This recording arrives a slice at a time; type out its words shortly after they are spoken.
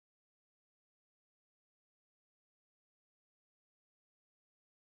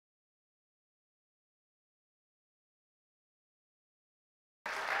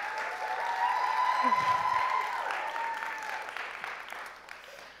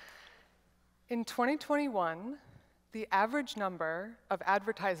In 2021, the average number of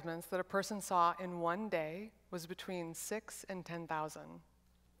advertisements that a person saw in one day was between 6 and 10,000.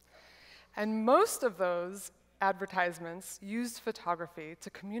 And most of those advertisements used photography to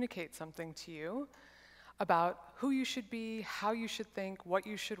communicate something to you about who you should be, how you should think, what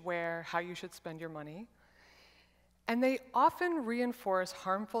you should wear, how you should spend your money. And they often reinforce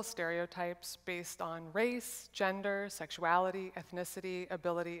harmful stereotypes based on race, gender, sexuality, ethnicity,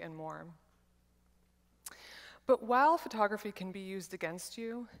 ability, and more. But while photography can be used against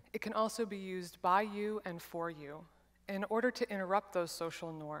you, it can also be used by you and for you in order to interrupt those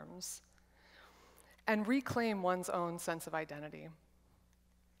social norms and reclaim one's own sense of identity.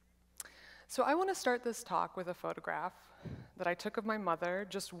 So I want to start this talk with a photograph that I took of my mother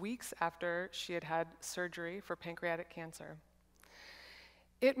just weeks after she had had surgery for pancreatic cancer.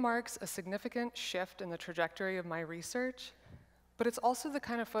 It marks a significant shift in the trajectory of my research, but it's also the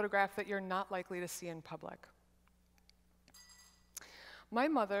kind of photograph that you're not likely to see in public. My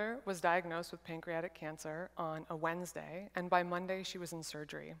mother was diagnosed with pancreatic cancer on a Wednesday, and by Monday she was in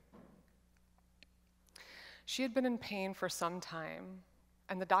surgery. She had been in pain for some time,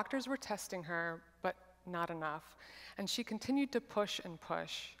 and the doctors were testing her, but not enough. And she continued to push and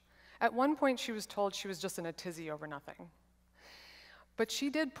push. At one point, she was told she was just in a tizzy over nothing. But she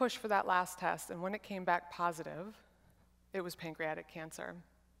did push for that last test, and when it came back positive, it was pancreatic cancer.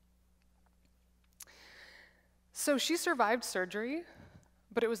 So she survived surgery,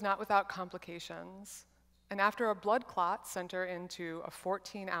 but it was not without complications. And after a blood clot sent her into a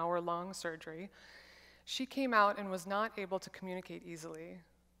 14-hour-long surgery, she came out and was not able to communicate easily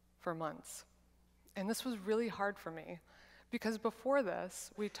for months. And this was really hard for me, because before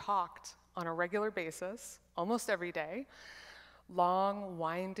this, we talked on a regular basis, almost every day, long,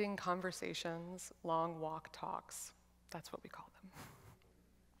 winding conversations, long walk talks. That's what we call them.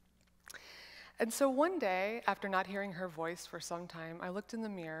 And so one day, after not hearing her voice for some time, I looked in the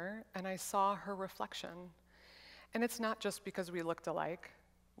mirror and I saw her reflection. And it's not just because we looked alike.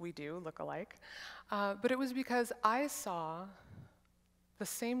 We do look alike. But it was because I saw the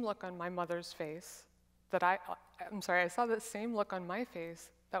same look on my mother's face that I saw the same look on my face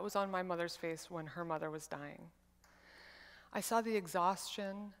that was on my mother's face when her mother was dying. I saw the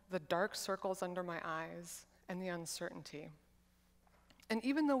exhaustion, the dark circles under my eyes, and the uncertainty. And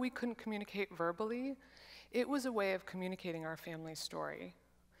even though we couldn't communicate verbally, it was a way of communicating our family story.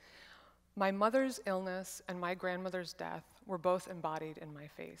 My mother's illness and my grandmother's death were both embodied in my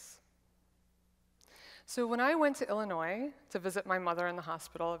face. So when I went to Illinois to visit my mother in the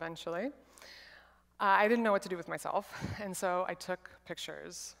hospital eventually, I didn't know what to do with myself, and so I took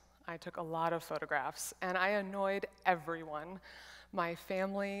pictures. I took a lot of photographs, and I annoyed everyone, my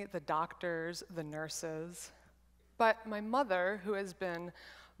family, the doctors, the nurses. But my mother, who has been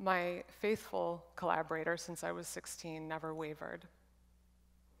my faithful collaborator since I was 16, never wavered.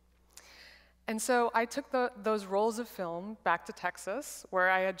 And so I took those rolls of film back to Texas,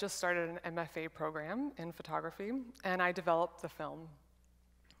 where I had just started an MFA program in photography, and I developed the film.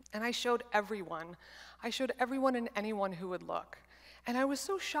 And I showed everyone and anyone who would look. And I was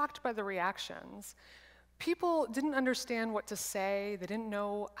so shocked by the reactions. People didn't understand what to say. They didn't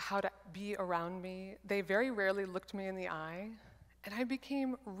know how to be around me. They very rarely looked me in the eye. And I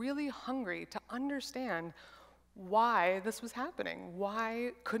became really hungry to understand why this was happening.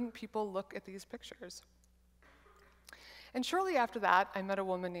 Why couldn't people look at these pictures? And shortly after that, I met a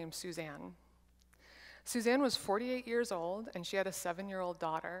woman named Suzanne. Suzanne was 48 years old, and she had a 7-year-old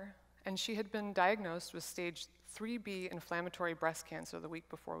daughter, and she had been diagnosed with stage 3B inflammatory breast cancer the week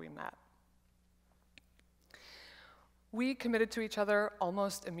before we met. We committed to each other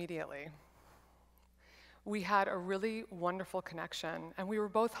almost immediately. We had a really wonderful connection, and we were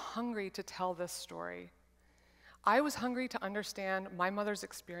both hungry to tell this story. I was hungry to understand my mother's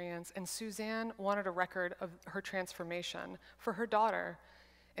experience, and Suzanne wanted a record of her transformation for her daughter,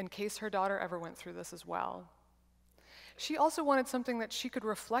 in case her daughter ever went through this as well. She also wanted something that she could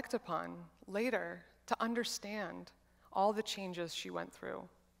reflect upon later to understand all the changes she went through.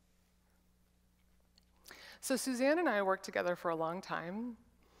 So Suzanne and I worked together for a long time,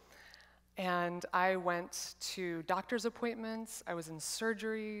 and I went to doctor's appointments, I was in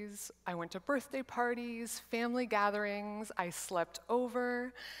surgeries, I went to birthday parties, family gatherings, I slept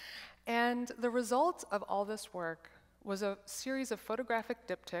over, and the result of all this work was a series of photographic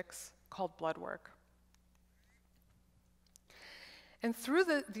diptychs called Blood Work. And through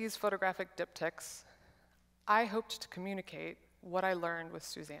these photographic diptychs, I hoped to communicate what I learned with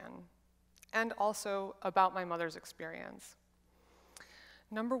Suzanne, and also about my mother's experience.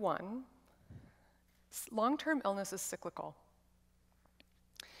 Number one, long-term illness is cyclical.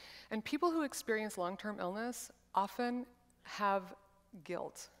 And people who experience long-term illness often have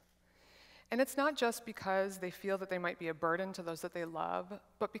guilt. And it's not just because they feel that they might be a burden to those that they love,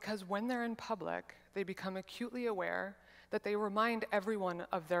 but because when they're in public, they become acutely aware that they remind everyone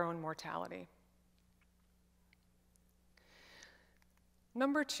of their own mortality.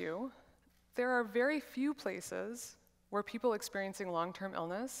 Number 2, there are very few places where people experiencing long-term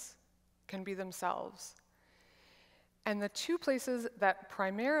illness can be themselves. And the 2 places that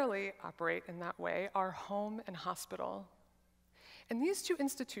primarily operate in that way are home and hospital. And these 2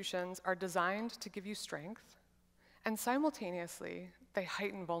 institutions are designed to give you strength, and simultaneously, they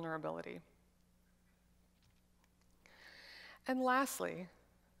heighten vulnerability. And lastly,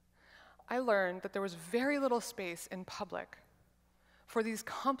 I learned that there was very little space in public for these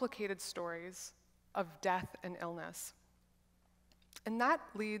complicated stories of death and illness. And that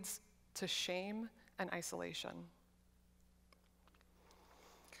leads to shame and isolation.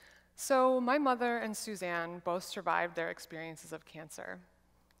 So my mother and Suzanne both survived their experiences of cancer.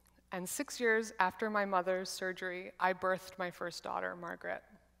 And 6 years after my mother's surgery, I birthed my first daughter, Margaret.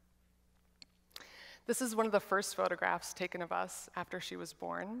 This is one of the first photographs taken of us after she was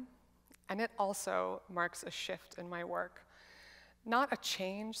born, and it also marks a shift in my work. Not a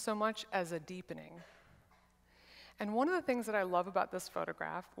change so much as a deepening. And one of the things that I love about this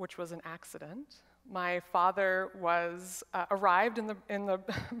photograph, which was an accident, my father arrived in the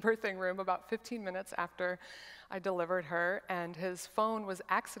birthing room about 15 minutes after I delivered her, and his phone was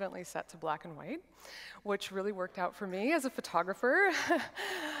accidentally set to black and white, which really worked out for me as a photographer.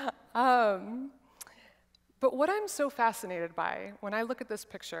 But what I'm so fascinated by when I look at this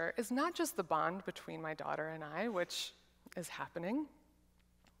picture is not just the bond between my daughter and I, which is happening,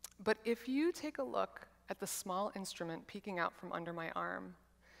 but if you take a look at the small instrument peeking out from under my arm,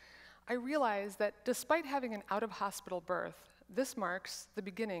 I realize that despite having an out-of-hospital birth, this marks the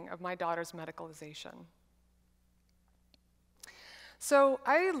beginning of my daughter's medicalization. So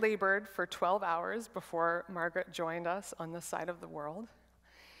I labored for 12 hours before Margaret joined us on this side of the world.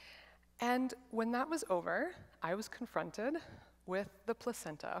 And when that was over, I was confronted with the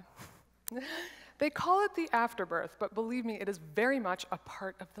placenta. They call it the afterbirth, but believe me, it is very much a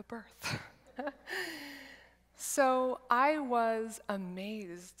part of the birth. So I was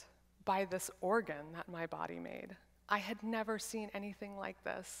amazed by this organ that my body made. I had never seen anything like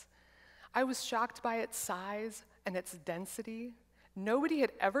this. I was shocked by its size and its density. Nobody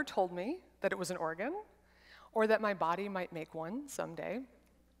had ever told me that it was an organ or that my body might make one someday.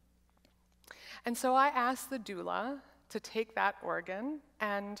 And so I asked the doula to take that organ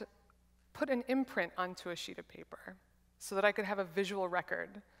and put an imprint onto a sheet of paper so that I could have a visual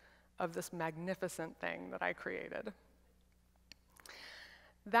record of this magnificent thing that I created.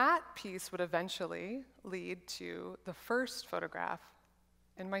 That piece would eventually lead to the first photograph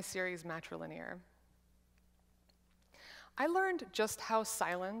in my series Matrilinear. I learned just how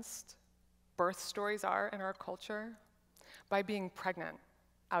silenced birth stories are in our culture by being pregnant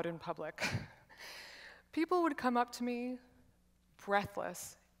out in public. People would come up to me,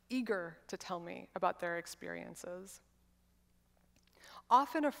 breathless, eager to tell me about their experiences,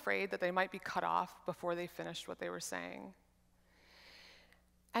 often afraid that they might be cut off before they finished what they were saying.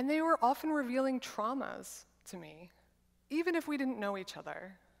 And they were often revealing traumas to me, even if we didn't know each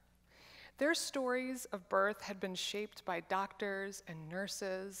other. Their stories of birth had been shaped by doctors and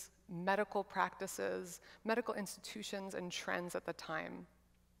nurses, medical practices, medical institutions, and trends at the time.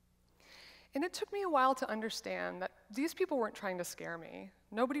 And it took me a while to understand that these people weren't trying to scare me.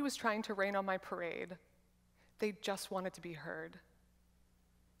 Nobody was trying to rain on my parade. They just wanted to be heard.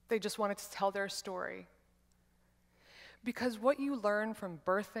 They just wanted to tell their story. Because what you learn from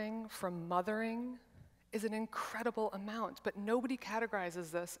birthing, from mothering, is an incredible amount, but nobody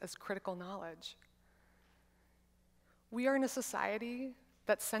categorizes this as critical knowledge. We are in a society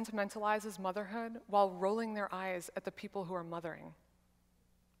that sentimentalizes motherhood while rolling their eyes at the people who are mothering.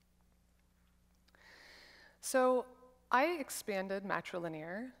 So I expanded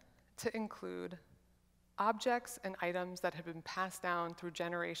Matrilinear to include objects and items that had been passed down through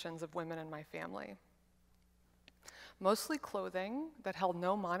generations of women in my family. Mostly clothing that held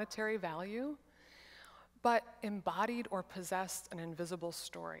no monetary value, but embodied or possessed an invisible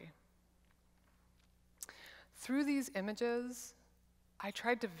story. Through these images, I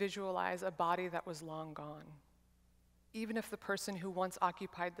tried to visualize a body that was long gone. Even if the person who once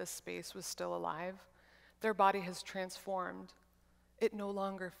occupied this space was still alive, their body has transformed. It no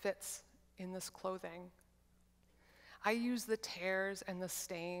longer fits in this clothing. I use the tears and the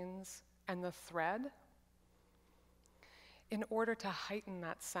stains and the thread in order to heighten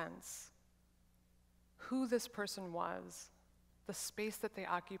that sense. Who this person was, the the space that they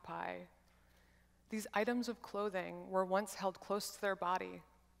occupy. These items of clothing were once held close to their body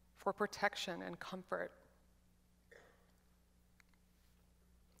for protection and comfort.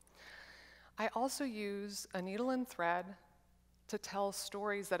 I also use a needle and thread to tell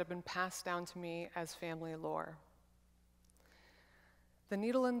stories that have been passed down to me as family lore. The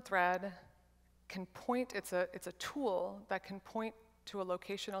needle and thread can point, it's a tool that can point to a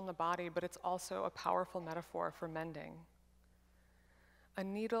location on the body, but it's also a powerful metaphor for mending. A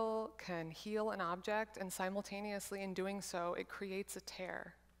needle can heal an object, and simultaneously in doing so, it creates a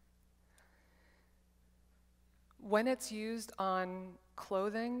tear. When it's used on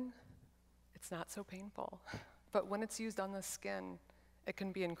clothing, it's not so painful. But when it's used on the skin, it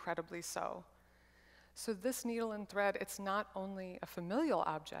can be incredibly so. So this needle and thread, it's not only a familial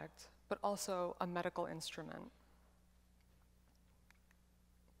object, but also a medical instrument.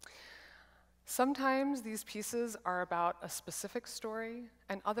 Sometimes these pieces are about a specific story,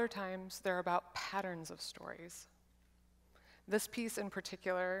 and other times they're about patterns of stories. This piece in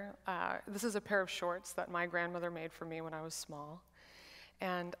particular, this is a pair of shorts that my grandmother made for me when I was small.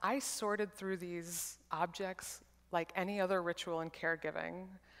 And I sorted through these objects like any other ritual in caregiving,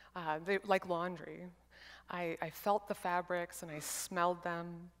 like laundry. I felt the fabrics and I smelled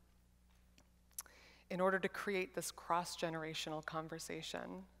them in order to create this cross-generational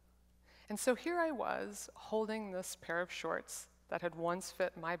conversation. And so here I was, holding this pair of shorts that had once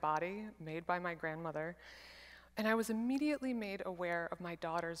fit my body, made by my grandmother, and I was immediately made aware of my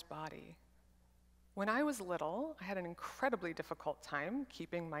daughter's body. When I was little, I had an incredibly difficult time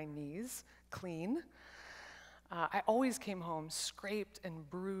keeping my knees clean. I always came home scraped and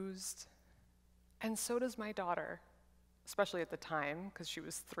bruised, and so does my daughter, especially at the time, because she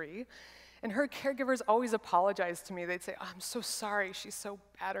was 3. And her caregivers always apologized to me. They'd say, "Oh, I'm so sorry, she's so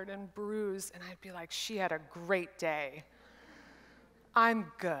battered and bruised." And I'd be like, "She had a great day.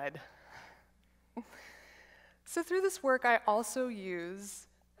 I'm good." So through this work, I also use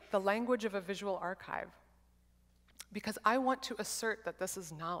the language of a visual archive because I want to assert that this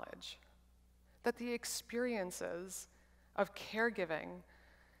is knowledge, that the experiences of caregiving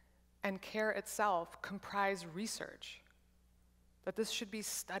and care itself comprise research, that this should be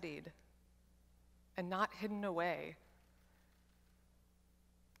studied and not hidden away.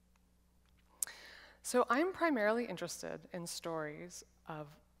 So I'm primarily interested in stories of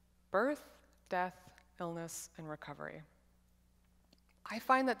birth, death, illness, and recovery. I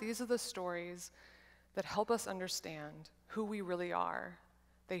find that these are the stories that help us understand who we really are.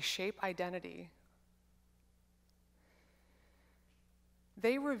 They shape identity.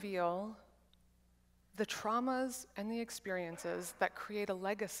 They reveal the traumas and the experiences that create a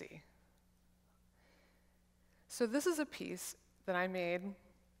legacy. So this is a piece that I made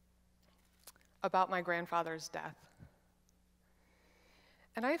about my grandfather's death.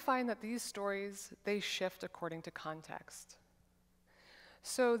 And I find that these stories, they shift according to context.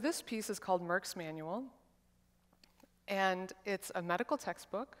 So this piece is called Merck's Manual, and it's a medical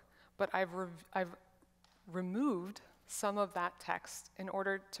textbook, but I've removed some of that text in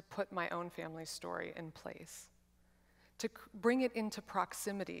order to put my own family story in place, to bring it into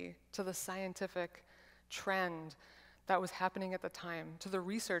proximity to the scientific trend that was happening at the time, to the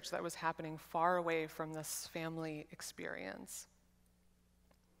research that was happening far away from this family experience.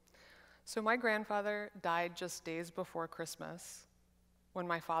 So my grandfather died just days before Christmas when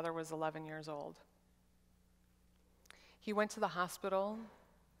my father was 11 years old. He went to the hospital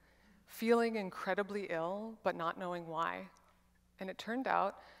feeling incredibly ill, but not knowing why. And it turned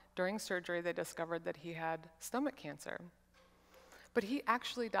out, during surgery, they discovered that he had stomach cancer. But he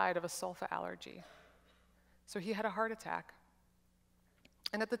actually died of a sulfa allergy. So he had a heart attack.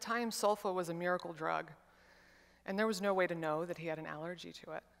 And at the time, sulfa was a miracle drug, and there was no way to know that he had an allergy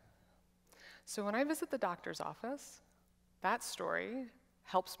to it. So when I visit the doctor's office, that story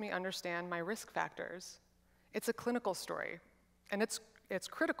helps me understand my risk factors. It's a clinical story, and it's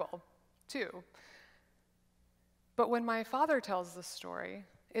critical, too. But when my father tells this story,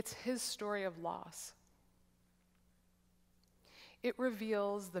 it's his story of loss. It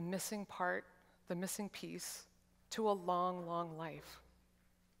reveals the missing part, the missing piece, to a long, long life.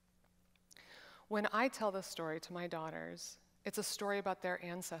 When I tell this story to my daughters, it's a story about their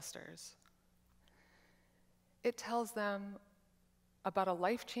ancestors. It tells them about a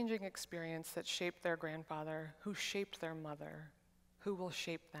life-changing experience that shaped their grandfather, who shaped their mother, who will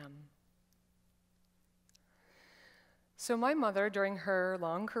shape them. So my mother, during her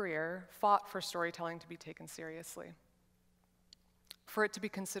long career, fought for storytelling to be taken seriously, for it to be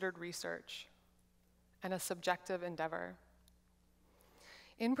considered research and a subjective endeavor.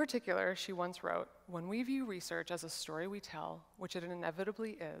 In particular, she once wrote, "When we view research as a story we tell, which it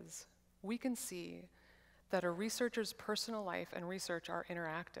inevitably is, we can see that a researcher's personal life and research are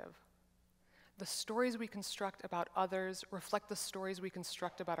interactive. The stories we construct about others reflect the stories we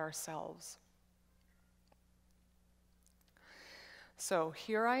construct about ourselves." So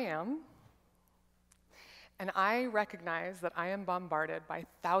here I am, and I recognize that I am bombarded by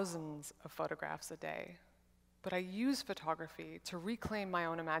thousands of photographs a day, but I use photography to reclaim my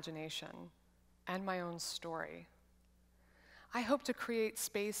own imagination and my own story. I hope to create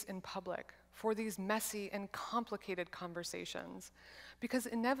space in public for these messy and complicated conversations, because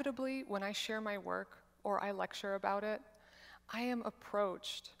inevitably, when I share my work or I lecture about it, I am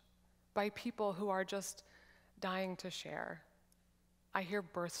approached by people who are just dying to share. I hear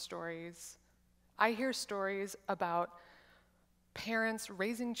birth stories. I hear stories about parents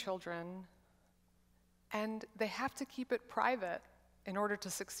raising children, and they have to keep it private in order to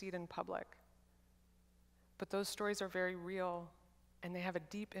succeed in public. But those stories are very real, and they have a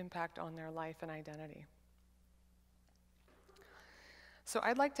deep impact on their life and identity. So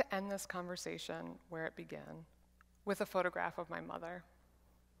I'd like to end this conversation where it began, with a photograph of my mother.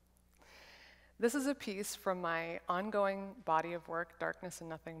 This is a piece from my ongoing body of work, Darkness and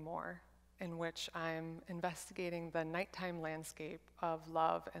Nothing More, in which I'm investigating the nighttime landscape of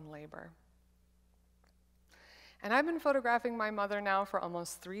love and labor. And I've been photographing my mother now for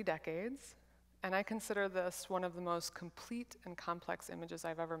almost 3 decades, and I consider this one of the most complete and complex images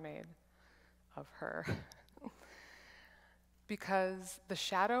I've ever made of her. Because the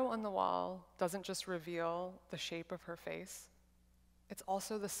shadow on the wall doesn't just reveal the shape of her face, it's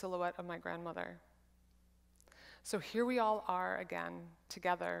also the silhouette of my grandmother. So here we all are again,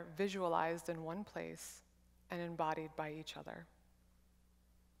 together, visualized in one place and embodied by each other.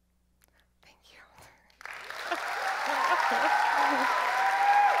 Thank you.